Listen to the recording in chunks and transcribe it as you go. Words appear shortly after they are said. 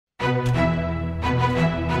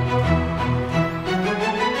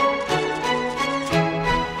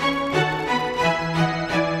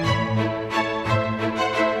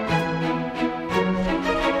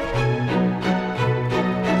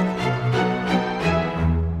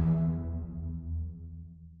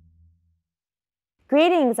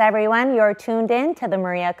Greetings, everyone. You're tuned in to the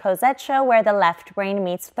Maria Cozette Show, where the left brain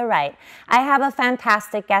meets the right. I have a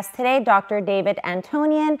fantastic guest today, Dr. David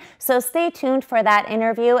Antonyan, so stay tuned for that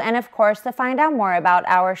interview. And of course, to find out more about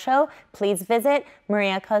our show, please visit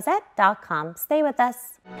mariacozette.com. Stay with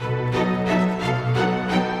us.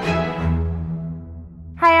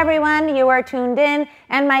 Hi, everyone. You are tuned in,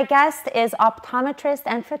 and my guest is optometrist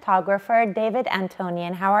and photographer David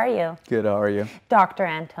Antonyan. How are you? Good. How are you? Dr.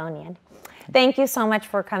 Antonyan. Thank you so much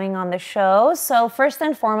for coming on the show. So first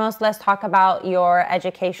and foremost, let's talk about your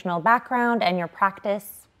educational background and your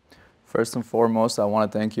practice. First and foremost, I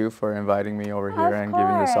want to thank you for inviting me over here and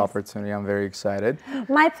giving this opportunity. I'm very excited.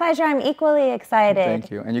 My pleasure. I'm equally excited.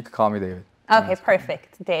 Thank you. And you can call me David. Okay,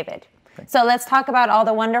 perfect. David. So let's talk about all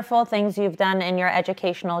the wonderful things you've done in your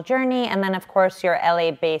educational journey, and then, of course, your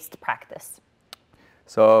LA-based practice.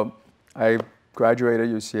 So I graduated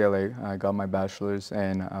UCLA. I got my bachelor's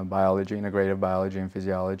in biology, integrative biology and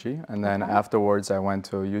physiology. And then afterwards, I went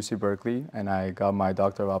to UC Berkeley, and I got my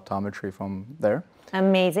doctor of optometry from there.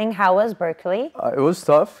 Amazing. How was Berkeley? It was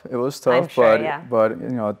tough. It was tough, I'm sure, yeah. but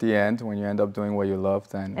you know, at the end, when you end up doing what you love,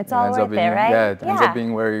 then it's all worth it, right? Yeah, it ends up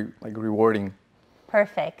being very rewarding.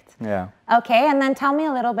 Perfect. Yeah. Okay, and then tell me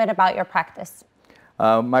a little bit about your practice.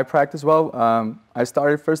 My practice, well, I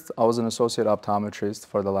started first, I was an associate optometrist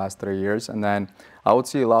for the last 3 years, and then I would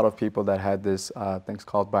see a lot of people that had this things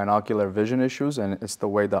called binocular vision issues, and it's the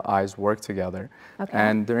way the eyes work together. Okay.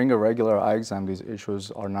 And during a regular eye exam, these issues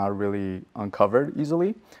are not really uncovered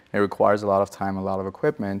easily. It requires a lot of time, a lot of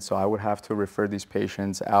equipment, so I would have to refer these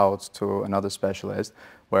patients out to another specialist,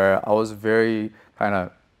 where I was very kind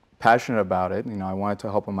of passionate about it. You know, I wanted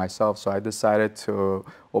to help them myself, so I decided to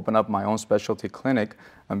open up my own specialty clinic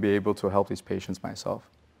and be able to help these patients myself.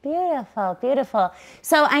 Beautiful, beautiful.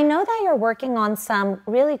 So I know that you're working on some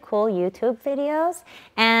really cool YouTube videos,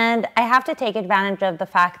 and I have to take advantage of the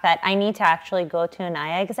fact that I need to actually go to an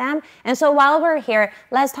eye exam. And so while we're here,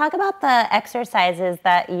 let's talk about the exercises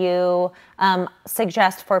that you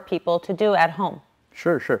suggest for people to do at home.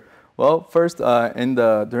 Sure, sure. Well, first,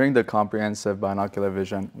 during the comprehensive binocular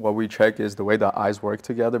vision, what we check is the way the eyes work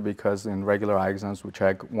together, because in regular eye exams, we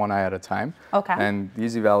check one eye at a time. Okay. And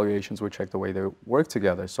these evaluations, we check the way they work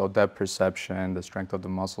together. So depth perception, the strength of the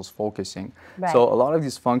muscles, focusing. Right. So a lot of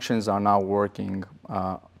these functions are not working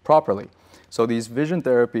properly. So these vision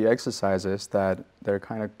therapy exercises that they're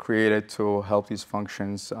kind of created to help these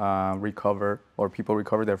functions recover, or people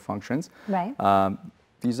recover their functions. Right.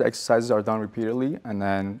 These exercises are done repeatedly, and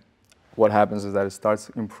then what happens is that it starts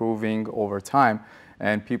improving over time,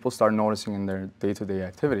 and people start noticing in their day-to-day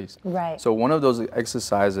activities. Right. So one of those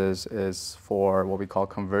exercises is for what we call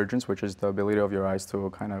convergence, which is the ability of your eyes to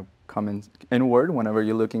kind of come inward whenever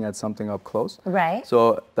you're looking at something up close. Right.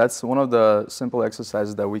 So that's one of the simple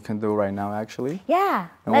exercises that we can do right now, actually. Yeah.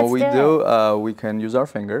 And what we do, we can use our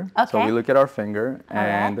finger. Okay. So we look at our finger,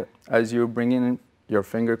 and as you bring in your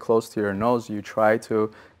finger close to your nose, you try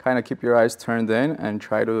to kind of keep your eyes turned in and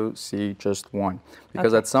try to see just one.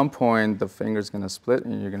 Because at some point, the finger's going to split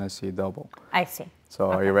and you're going to see double. I see. So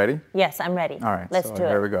are you ready? Yes, I'm ready. All right, let's do it.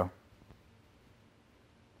 Here we go.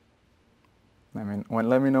 Let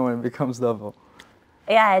me know when it becomes double.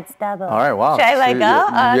 Yeah, it's double. All right, wow. Should I let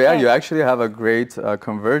go? Yeah, you actually have a great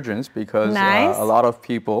convergence, because a lot of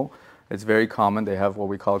people, it's very common, they have what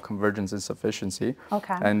we call convergence insufficiency.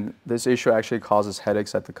 Okay. And this issue actually causes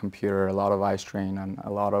headaches at the computer, a lot of eye strain, and a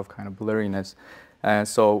lot of kind of blurriness. And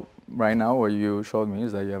so right now what you showed me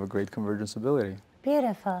is that you have a great convergence ability.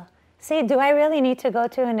 Beautiful. See, do I really need to go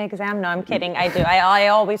to an exam? No, I'm kidding, I do. I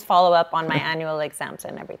always follow up on my annual exams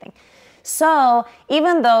and everything. So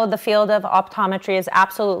even though the field of optometry is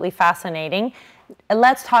absolutely fascinating,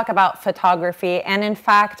 let's talk about photography, and in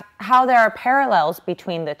fact, how there are parallels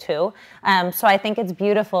between the two. So I think it's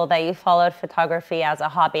beautiful that you followed photography as a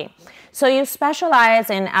hobby. So you specialize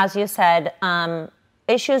in, as you said,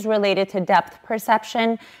 issues related to depth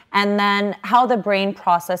perception, and then how the brain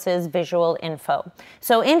processes visual info.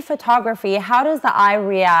 So in photography, how does the eye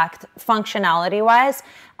react functionality-wise,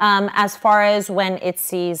 as far as when it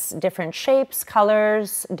sees different shapes,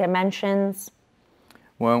 colors, dimensions?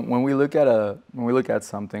 When we look at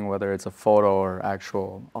something, whether it's a photo or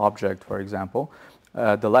actual object, for example,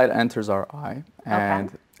 the light enters our eye,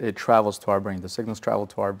 and it travels to our brain. The signals travel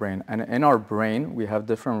to our brain. And in our brain, we have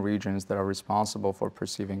different regions that are responsible for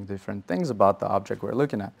perceiving different things about the object we're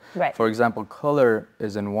looking at. Right. For example, color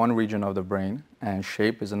is in one region of the brain, and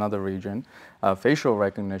shape is another region. Facial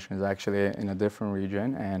recognition is actually in a different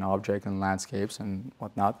region, and object and landscapes and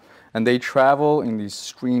whatnot. And they travel in these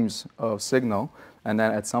streams of signal, and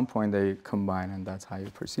then at some point they combine, and that's how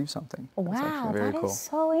you perceive something. Wow, that is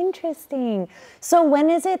so interesting. So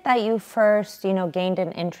when is it that you first, gained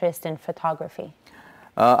an interest in photography?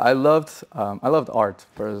 I loved art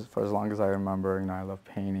for as long as I remember. I love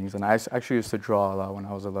paintings, and I actually used to draw a lot when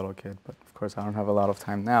I was a little kid. But of course, I don't have a lot of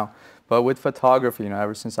time now. But with photography,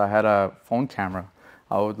 ever since I had a phone camera,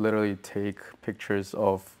 I would literally take pictures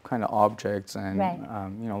of kind of objects and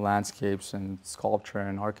landscapes and sculpture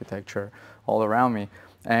and architecture all around me.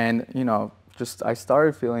 And I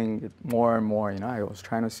started feeling it more and more. I was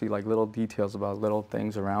trying to see like little details about little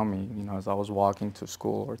things around me. As I was walking to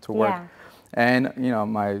school or to work. Yeah. And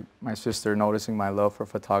my sister, noticing my love for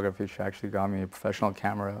photography, she actually got me a professional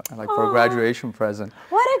camera, like for a graduation present.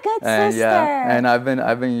 What a good sister! Yeah, and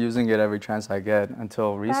I've been using it every chance I get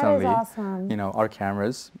until recently. That is awesome. Our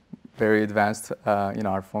cameras, very advanced.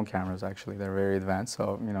 Our phone cameras actually, they're very advanced.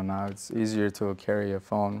 So now it's easier to carry a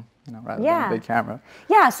phone, rather than a big camera.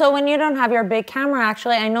 Yeah. So when you don't have your big camera,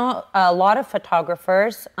 actually, I know a lot of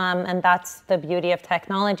photographers, and that's the beauty of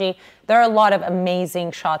technology. There are a lot of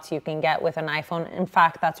amazing shots you can get with an iPhone. In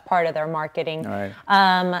fact, that's part of their marketing. Right.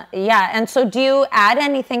 And so do you add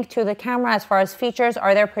anything to the camera as far as features?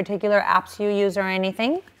 Are there particular apps you use or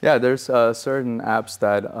anything? Yeah, there's certain apps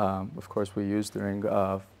that, of course, we use during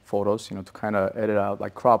photos, to kind of edit out,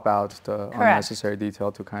 like crop out the unnecessary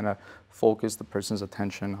detail to kind of focus the person's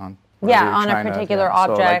attention on on a particular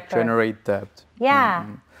object. So like generate depth. Yeah.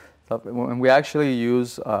 And we actually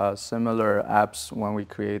use similar apps when we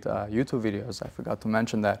create YouTube videos. I forgot to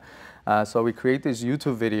mention that. So we create these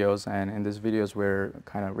YouTube videos, and in these videos we're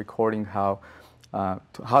kind of recording how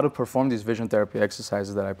to perform these vision therapy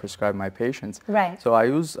exercises that I prescribe my patients. Right. So I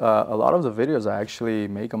use a lot of the videos, I actually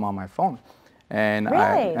make them on my phone. And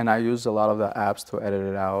really? I use a lot of the apps to edit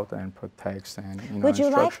it out and put text and Would you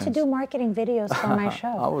like to do marketing videos for my show?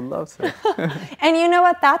 I would love to. And you know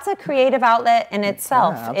what? That's a creative outlet in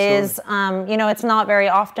itself. Yeah, it's not very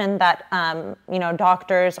often that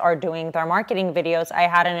doctors are doing their marketing videos. I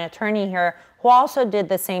had an attorney here who also did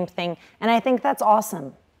the same thing, and I think that's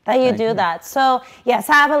awesome that you do that. So yes,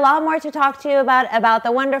 I have a lot more to talk to you about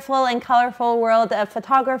the wonderful and colorful world of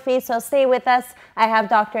photography. So stay with us. I have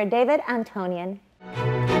Dr. David Antonyan.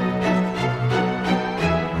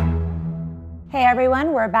 Hey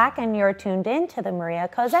everyone, we're back and you're tuned in to the Maria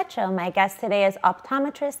Cozette Show. My guest today is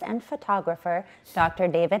optometrist and photographer, Dr.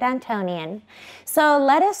 David Antonyan. So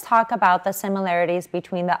let us talk about the similarities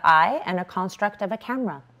between the eye and a construct of a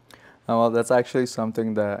camera. Well, that's actually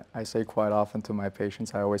something that I say quite often to my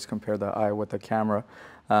patients. I always compare the eye with the camera.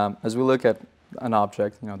 As we look at an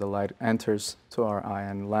object, the light enters to our eye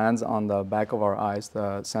and lands on the back of our eyes,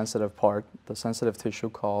 the sensitive part, the sensitive tissue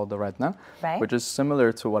called the retina, which is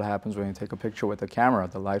similar to what happens when you take a picture with a camera.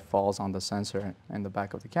 The light falls on the sensor in the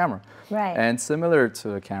back of the camera. Right. And similar to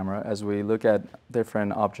the camera, as we look at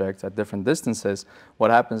different objects at different distances, what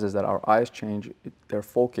happens is that our eyes change their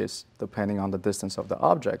focus depending on the distance of the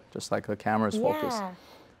object, just like a camera's focus.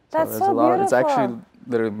 That's so beautiful. It's actually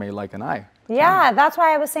literally made like an eye. Yeah, that's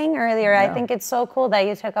why I was saying earlier, I think it's so cool that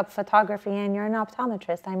you took up photography and you're an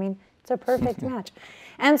optometrist. I mean, it's a perfect match.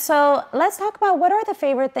 And so let's talk about what are the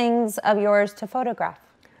favorite things of yours to photograph?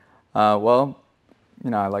 Well,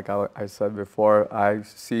 like I said before, I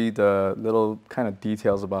see the little kind of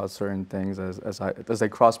details about certain things as they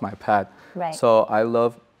cross my path. Right. So I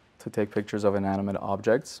love to take pictures of inanimate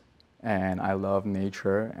objects. And I love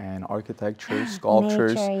nature and architecture,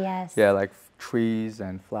 sculptures. Nature, yes. Yeah, like trees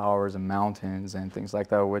and flowers and mountains and things like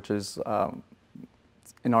that, which is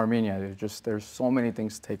in Armenia. There's so many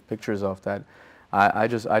things to take pictures of that I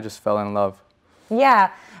just fell in love.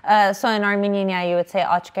 Yeah, so in Armenian, you would say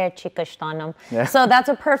 "Achker chikashtanum." Yeah. So that's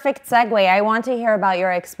a perfect segue. I want to hear about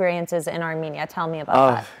your experiences in Armenia. Tell me about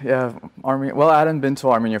that. Yeah, Armenia. Well, I hadn't been to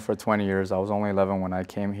Armenia for 20 years. I was only 11 when I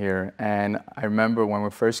came here, and I remember when we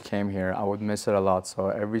first came here, I would miss it a lot. So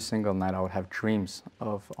every single night, I would have dreams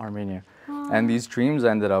of Armenia, and these dreams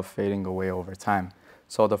ended up fading away over time.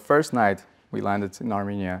 So the first night, we landed in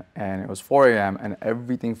Armenia, and it was 4 a.m., and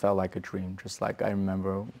everything felt like a dream, just like I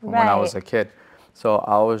remember when I was a kid. So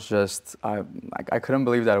I was just, I couldn't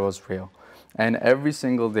believe that it was real. And every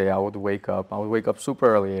single day I would wake up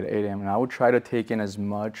super early at 8 a.m. and I would try to take in as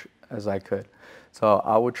much as I could. So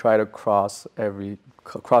I would try to cross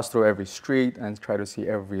through every street and try to see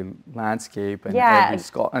every landscape and every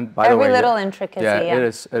skull. And by the way, every little intricacy. Yeah,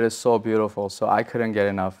 it is so beautiful. So I couldn't get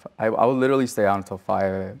enough. I would literally stay out until 5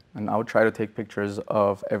 a.m. and I would try to take pictures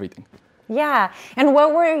of everything. Yeah, and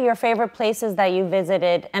what were your favorite places that you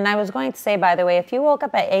visited? And I was going to say, by the way, if you woke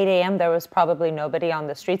up at 8 a.m., there was probably nobody on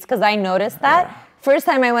the streets, because I noticed that. Yeah. First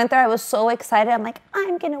time I went there, I was so excited. I'm like,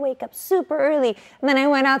 I'm going to wake up super early. And then I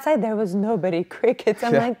went outside, there was nobody, crickets.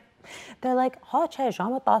 I'm like, they're like,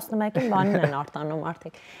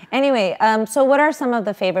 anyway, so what are some of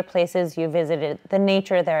the favorite places you visited? The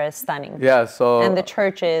nature there is stunning. Yeah, so... And the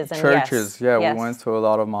churches. And churches, yes. Yeah, we went to a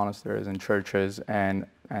lot of monasteries and churches, and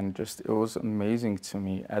just it was amazing to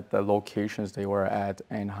me at the locations they were at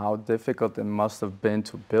and how difficult it must have been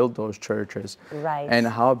to build those churches. Right. And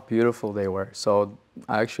how beautiful they were. So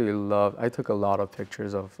I actually I took a lot of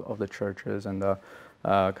pictures of the churches and the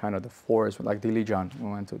kind of the forest, like Dilijan. We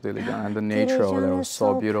went to Dilijan, and the nature over there was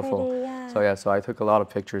so beautiful. Pretty, yeah. So yeah, so I took a lot of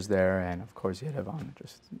pictures there, and of course Yerevan,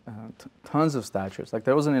 just tons of statues. Like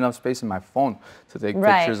there wasn't enough space in my phone to take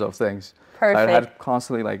pictures of things. Perfect. I had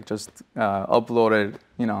constantly like just upload it,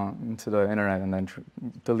 you know, into the internet and then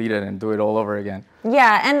delete it and do it all over again.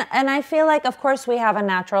 Yeah, and I feel like, of course, we have a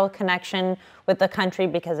natural connection with the country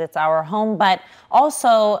because it's our home, but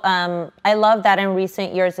also I love that in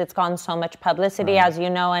recent years it's gotten so much publicity, as you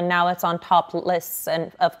know, and now it's on top lists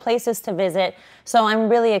of places to visit. So I'm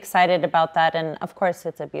really excited about that, and of course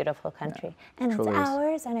it's a beautiful country. Yeah, and it's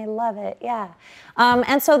ours, and I love it, yeah.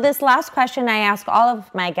 And so this last question I ask all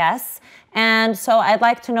of my guests, and so I'd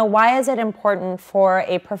like to know, why is it important for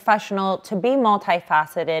a professional to be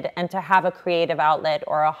multifaceted and to have a creative outlet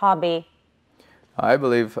or a hobby? I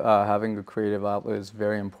believe having a creative outlet is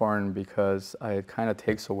very important because it kind of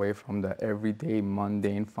takes away from the everyday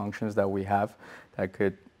mundane functions that we have that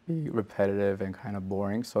could be repetitive and kind of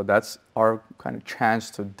boring. So that's our kind of chance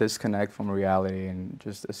to disconnect from reality and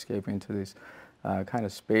just escape into this kind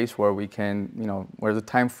of space where we can, you know, where the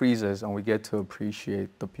time freezes and we get to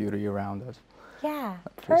appreciate the beauty around us. Yeah,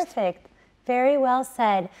 perfect. Very well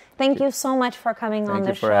said. Thank you so much for coming on the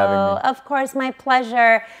show. Thank you for having me. Of course, my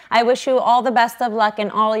pleasure. I wish you all the best of luck in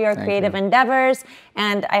all your creative endeavors,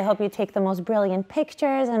 and I hope you take the most brilliant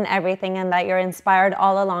pictures and everything, and that you're inspired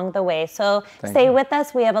all along the way. So stay with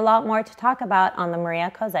us. We have a lot more to talk about on the Maria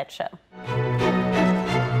Cozette Show.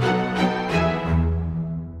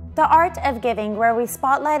 The Art of Giving, where we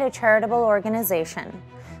spotlight a charitable organization.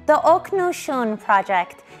 The Oknu Shun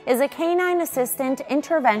Project is a canine assistant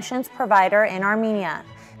interventions provider in Armenia.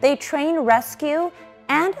 They train rescue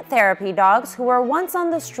and therapy dogs who were once on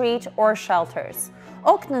the street or shelters.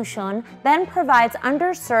 Oknu Shun then provides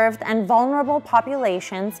underserved and vulnerable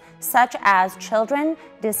populations such as children,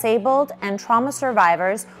 disabled, and trauma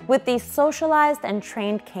survivors with these socialized and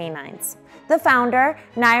trained canines. The founder,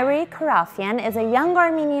 Nairi Karafian, is a young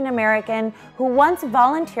Armenian American who once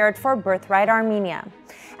volunteered for Birthright Armenia.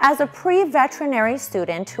 As a pre-veterinary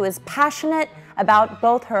student who is passionate about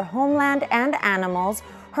both her homeland and animals,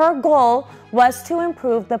 her goal was to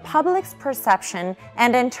improve the public's perception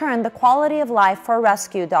and in turn the quality of life for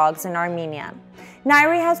rescue dogs in Armenia.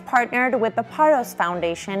 Nairi has partnered with the Paros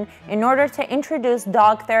Foundation in order to introduce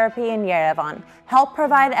dog therapy in Yerevan, help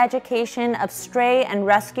provide education of stray and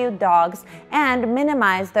rescued dogs, and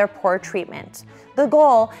minimize their poor treatment. The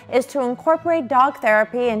goal is to incorporate dog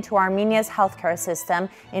therapy into Armenia's healthcare system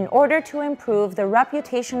in order to improve the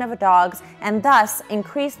reputation of dogs and thus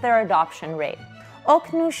increase their adoption rate.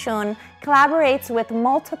 Oknu Shun collaborates with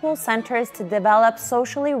multiple centers to develop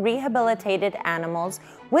socially rehabilitated animals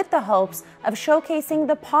with the hopes of showcasing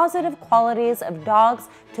the positive qualities of dogs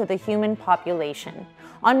to the human population.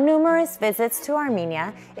 On numerous visits to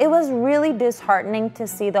Armenia, it was really disheartening to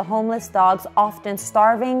see the homeless dogs often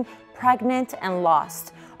starving, pregnant, and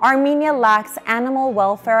lost. Armenia lacks animal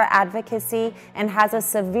welfare advocacy and has a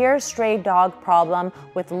severe stray dog problem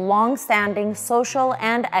with long-standing social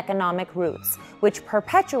and economic roots, which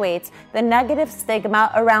perpetuates the negative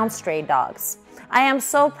stigma around stray dogs. I am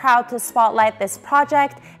so proud to spotlight this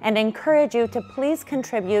project and encourage you to please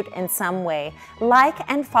contribute in some way. Like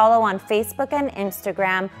and follow on Facebook and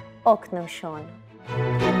Instagram, Oknu Shun.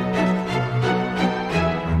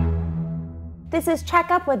 This is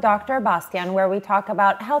Checkup with Dr. Bastian, where we talk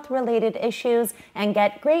about health-related issues and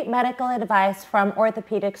get great medical advice from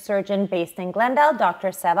orthopedic surgeon based in Glendale,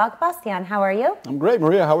 Dr. Sevak Bastian. How are you? I'm great,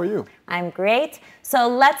 Maria. How are you? I'm great. So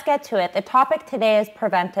let's get to it. The topic today is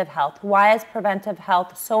preventive health. Why is preventive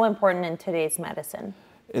health so important in today's medicine?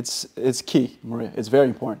 It's key, Maria. It's very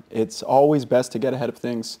important. It's always best to get ahead of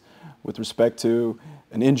things. with respect to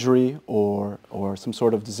an injury or some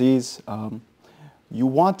sort of disease, you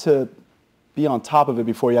want to be on top of it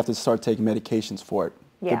before you have to start taking medications for it.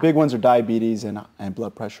 Yeah. The big ones are diabetes and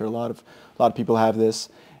blood pressure. A lot of people have this,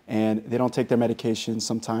 and they don't take their medications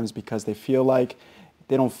sometimes because they feel like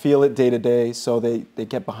they don't feel it day to day, so they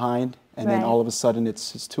get behind, and then all of a sudden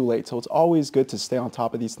it's too late. So it's always good to stay on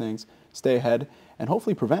top of these things, stay ahead, and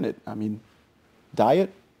hopefully prevent it. I mean,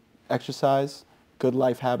 diet, exercise, good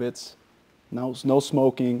life habits, no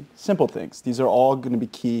smoking, simple things. These are all going to be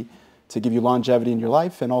key to give you longevity in your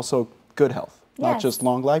life and also good health. Not just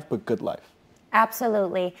long life, but good life.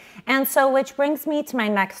 Absolutely. And so, which brings me to my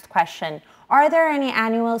next question. Are there any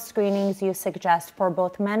annual screenings you suggest for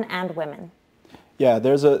both men and women? Yeah,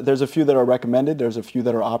 there's a few that are recommended, there's a few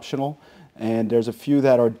that are optional, and there's a few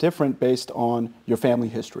that are different based on your family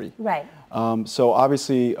history. Right. So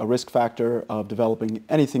obviously a risk factor of developing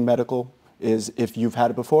anything medical is if you've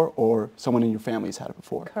had it before or someone in your family's had it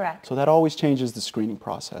before. Correct. So that always changes the screening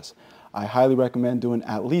process. I highly recommend doing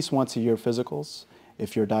at least once a year physicals.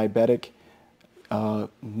 If you're diabetic,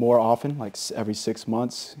 more often, like every 6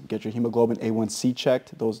 months, get your hemoglobin A1C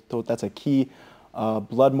checked. That's a key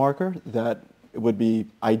blood marker that it would be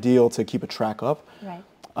ideal to keep a track of.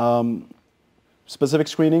 Right. Specific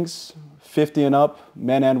screenings, 50 and up,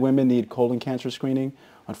 men and women need colon cancer screening.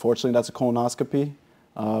 Unfortunately, that's a colonoscopy,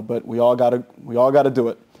 but we all gotta do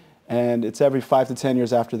it. And it's every 5 to 10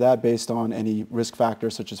 years after that based on any risk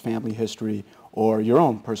factors such as family history or your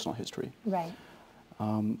own personal history. Right.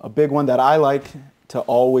 A big one that I like to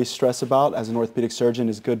always stress about as an orthopedic surgeon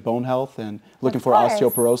is good bone health and looking for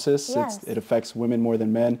osteoporosis. Yes. It affects women more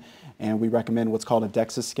than men, and we recommend what's called a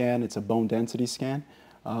DEXA scan. It's a bone density scan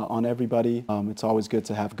on everybody. It's always good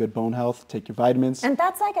to have good bone health, take your vitamins. And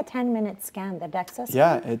that's like a 10-minute scan, the DEXA scan?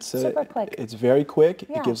 Yeah, it's super quick. It's very quick.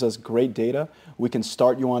 Yeah. It gives us great data. We can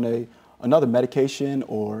start you on another medication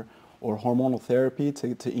or hormonal therapy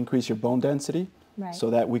to increase your bone density, right, so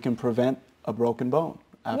that we can prevent a broken bone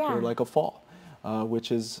after like a fall,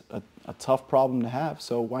 which is a tough problem to have.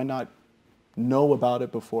 So why not know about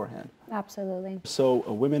it beforehand? Absolutely.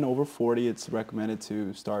 So women over 40, it's recommended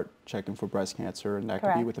to start checking for breast cancer, and that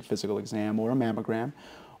could be with a physical exam or a mammogram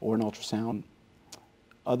or an ultrasound.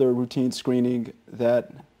 Other routine screening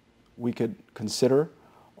that we could consider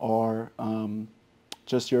are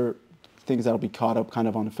just your things that'll be caught up kind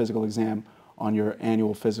of on a physical exam on your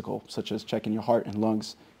annual physical, such as checking your heart and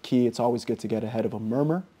lungs. Key, it's always good to get ahead of a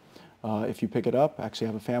murmur. If you pick it up, I actually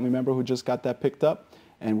have a family member who just got that picked up,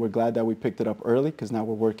 and we're glad that we picked it up early because now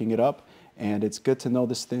we're working it up, and it's good to know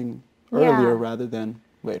this thing earlier rather than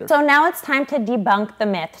later. So now it's time to debunk the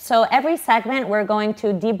myth. So every segment we're going to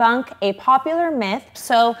debunk a popular myth.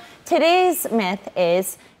 So today's myth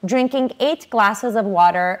is drinking 8 glasses of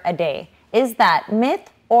water a day. Is that myth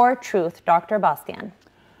or truth, Dr. Bastian?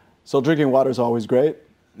 So drinking water is always great.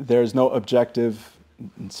 There's no objective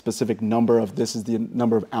specific number of this is the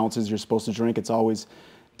number of ounces you're supposed to drink. It's always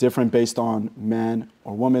different based on man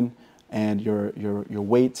or woman and your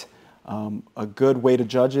weight. A good way to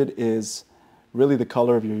judge it is really the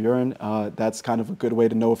color of your urine. That's kind of a good way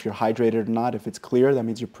to know if you're hydrated or not. If it's clear, that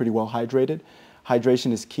means you're pretty well hydrated.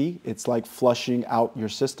 Hydration is key. It's like flushing out your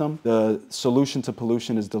system. The solution to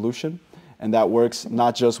pollution is dilution. And that works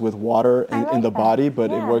not just with water in the body, but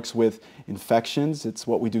it works with infections. It's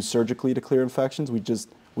what we do surgically to clear infections.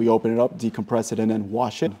 We open it up, decompress it, and then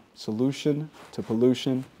wash it. Solution to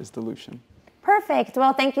pollution is dilution. Perfect.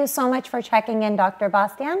 Well, thank you so much for checking in, Dr.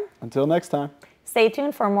 Bastian. Until next time. Stay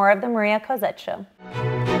tuned for more of the Maria Cozette Show.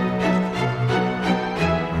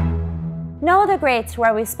 Know the Greats,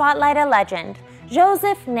 where we spotlight a legend.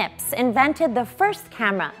 Joseph Nips invented the first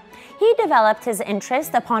camera. He developed his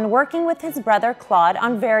interest upon working with his brother Claude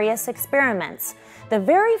on various experiments. The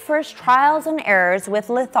very first trials and errors with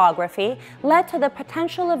lithography led to the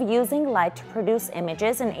potential of using light to produce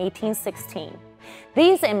images in 1816.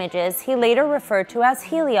 These images he later referred to as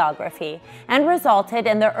heliography and resulted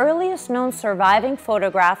in the earliest known surviving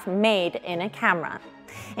photograph made in a camera.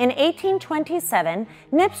 In 1827,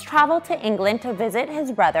 Nips traveled to England to visit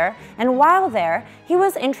his brother, and while there, he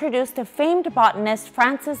was introduced to famed botanist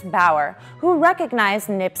Francis Bauer, who recognized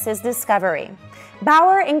Nips's discovery.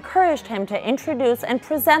 Bauer encouraged him to introduce and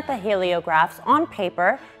present the heliographs on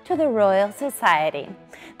paper to the Royal Society.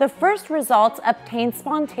 The first results obtained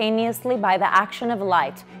spontaneously by the action of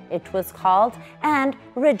light, it was called, and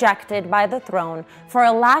rejected by the throne for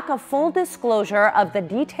a lack of full disclosure of the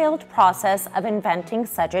detailed process of inventing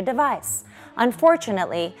such a device.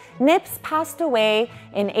 Unfortunately, Nips passed away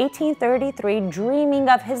in 1833, dreaming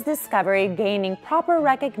of his discovery gaining proper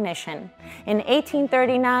recognition. In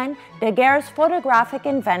 1839, Daguerre's photographic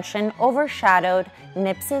invention overshadowed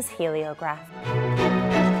Nips's heliograph.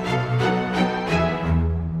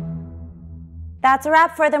 That's a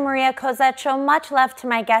wrap for the Maria Cozette Show. Much love to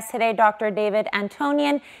my guest today, Dr. David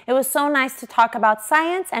Antonyan. It was so nice to talk about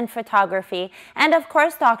science and photography. And of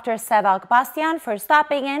course, Dr. Sevak Bastian for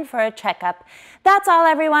stopping in for a checkup. That's all,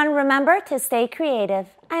 everyone. Remember to stay creative.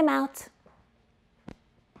 I'm out.